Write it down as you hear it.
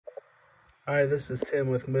Hi, this is Tim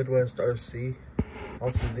with Midwest RC,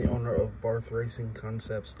 also the owner of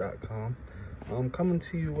BarthRacingConcepts.com. I'm coming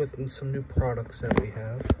to you with some new products that we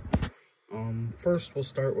have. First, we'll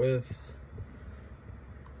start with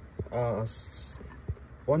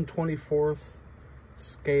 1/24th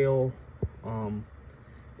scale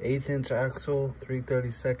 1/8 inch axle,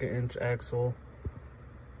 3/32 inch axle,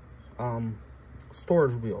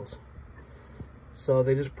 storage wheels. So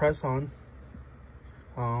they just press on.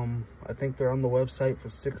 I think they're on the website for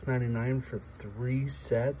 $6.99 for 3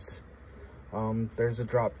 sets. There's a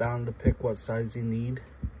drop down to pick what size you need.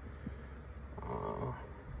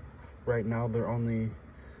 Right now the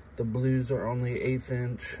blues are only 1/8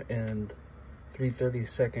 inch and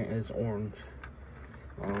 3/32 is orange.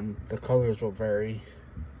 The colors will vary.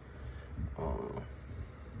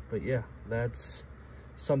 But yeah, that's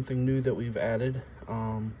something new that we've added.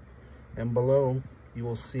 And below you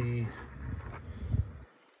will see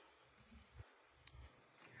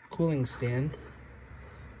cooling stand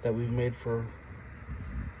that we've made for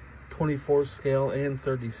 24 scale and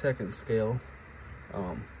 32nd scale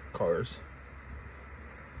cars.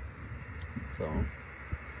 So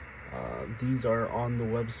these are on the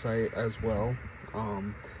website as well.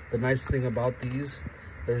 The nice thing about these,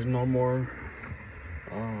 there's no more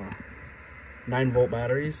 9-volt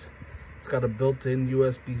batteries. It's got a built-in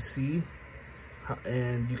USB-C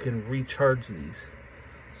and you can recharge these.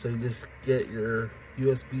 So you just get your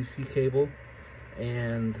USB-C cable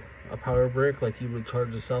and a power brick like you would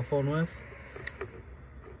charge a cell phone with.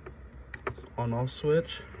 On-off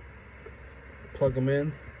switch, plug them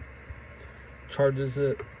in, charges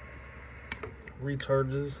it,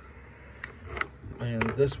 recharges. And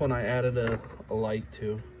this one I added a light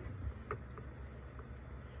to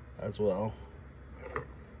as well.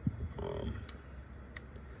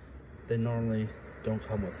 They normally don't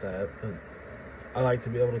come with that, but I like to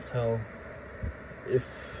be able to tell if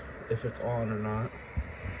it's on or not.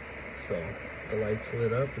 So the light's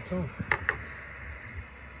lit up, it's on.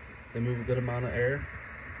 They move a good amount of air,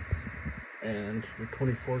 and your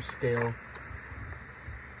 24 scale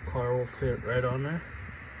car will fit right on there.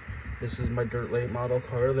 This is my dirt late model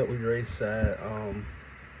car that we race at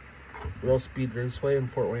Real Speed Raceway in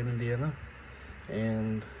Fort Wayne, Indiana,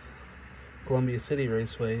 and Columbia City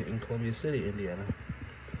Raceway in Columbia City, Indiana.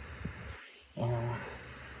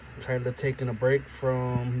 Kind of taking a break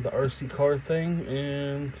from the RC car thing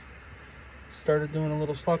and started doing a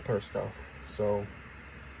little slot car stuff. So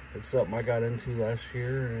it's something I got into last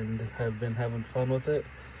year and have been having fun with it.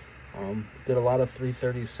 Did a lot of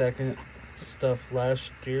 3/32 stuff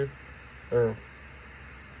last year, or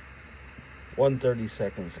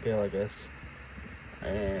 1/32 scale, I guess.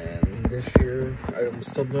 And this year I'm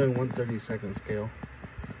still doing 1/32 scale,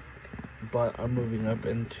 but I'm moving up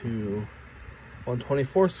into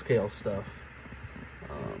 1/24 scale stuff.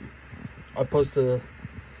 I posted an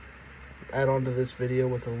add on to this video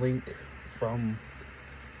with a link from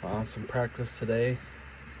some practice today.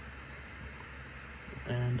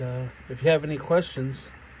 And if you have any questions,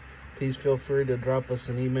 please feel free to drop us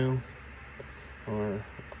an email, or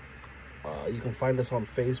you can find us on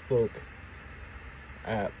Facebook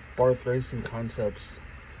at Barth Racing Concepts,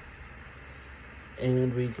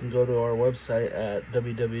 and we can go to our website at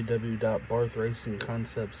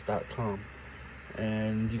www.barthracingconcepts.com,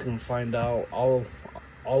 and you can find out all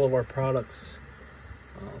of our products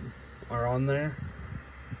are on there.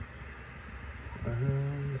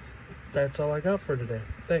 And that's all I got for today.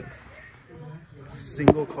 Thanks.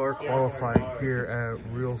 Single car qualifying here at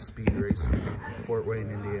Real Speed Racing, Fort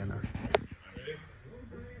Wayne, Indiana.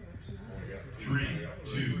 3,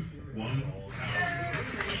 2, 1,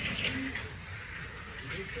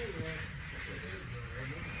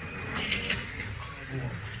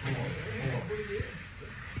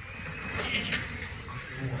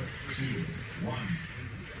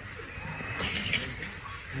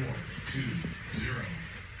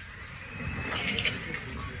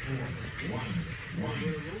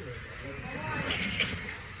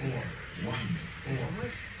 Four,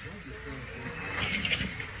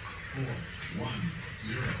 1,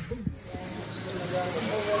 0.